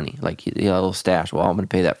own money. Like he had a little stash. Well, I'm going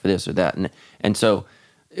to pay that for this or that. And so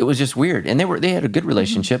it was just weird. And they had a good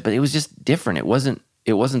relationship, but it was just different. It wasn't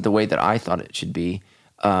the way that I thought it should be,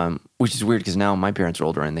 which is weird because now my parents are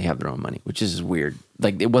older and they have their own money, which is weird.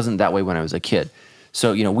 Like it wasn't that way when I was a kid.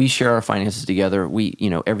 So, we share our finances together. We,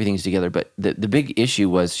 everything's together. But the big issue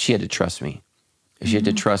was she had to trust me. She had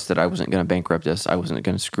to trust that I wasn't going to bankrupt us. I wasn't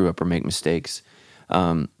going to screw up or make mistakes.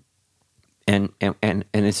 And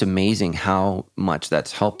it's amazing how much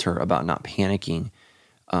that's helped her about not panicking,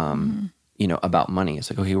 about money.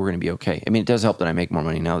 It's like, okay, we're going to be okay. I mean, it does help that I make more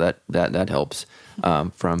money now. That helps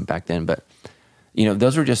from back then. But,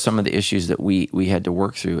 those were just some of the issues that we had to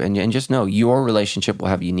work through. And just know your relationship will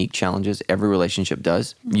have unique challenges. Every relationship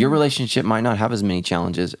does. Your relationship might not have as many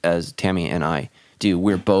challenges as Tammy and I do.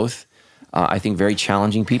 We're both... I think very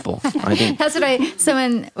challenging people. I think that's what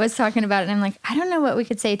someone was talking about, and I'm like, I don't know what we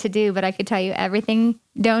could say to do, but I could tell you everything.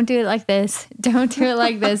 Don't do it like this. Don't do it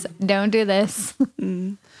like this. Don't do this.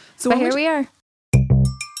 So but here we are.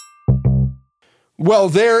 Well,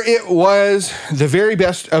 there it was, the very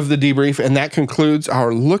best of the debrief, and that concludes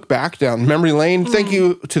our look back down memory lane. Thank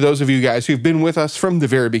you to those of you guys who've been with us from the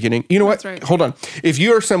very beginning. You know what? Right. Hold on. If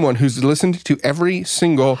you are someone who's listened to every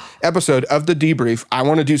single episode of the debrief, I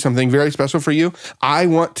want to do something very special for you. I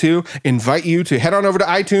want to invite you to head on over to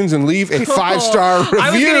iTunes and leave a 5-star review.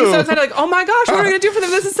 I was getting so excited, oh my gosh, what are we going to do for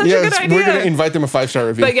them? This is such a good idea. We're going to invite them a 5-star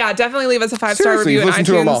review. But yeah, definitely leave us a 5-star review in iTunes.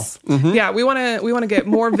 To them all. Yeah, we want to get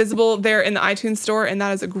more visible there in the iTunes store, and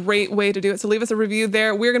that is a great way to do it. So leave us a review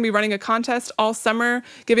there. We're going to be running a contest all summer,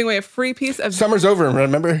 giving away a free piece of... Summer's over,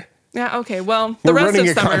 remember? Yeah, okay. Well, the rest of summer... We're running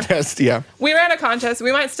a contest, yeah. We ran a contest.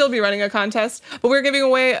 We might still be running a contest, but we're giving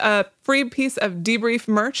away a free piece of Debrief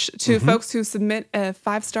merch to folks who submit a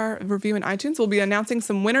 5-star review in iTunes. We'll be announcing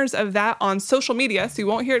some winners of that on social media, so you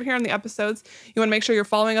won't hear it here on the episodes. You want to make sure you're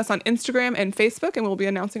following us on Instagram and Facebook, and we'll be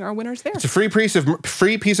announcing our winners there. It's a free piece of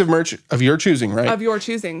merch of your choosing, right? Of your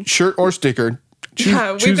choosing. Shirt or sticker.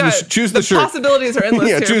 Choose the shirt. Possibilities are endless.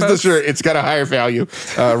 Yeah, here, choose folks. The shirt. It's got a higher value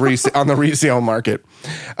on the resale market.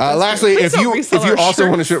 Lastly, if you also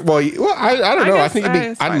want to share, I don't know. I think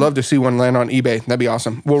I'd love to see one land on eBay. That'd be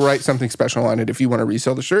awesome. We'll write something special on it if you want to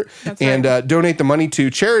resell the shirt. That's and right. Donate the money to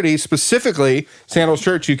charity, specifically Sandals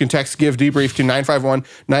Church. You can text Give Debrief to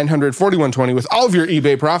 951-900-4120 with all of your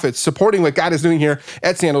eBay profits, supporting what God is doing here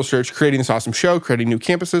at Sandals Church, creating this awesome show, creating new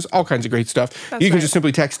campuses, all kinds of great stuff. You can just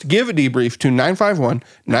simply text Give a Debrief to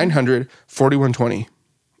 951-900-4120.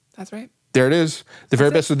 That's right. There it is. The very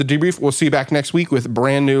best of the debrief. We'll see you back next week with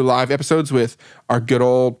brand new live episodes with our good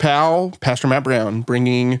old pal, Pastor Matt Brown,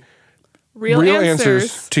 bringing real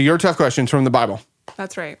answers to your tough questions from the Bible.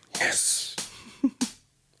 That's right. Yes.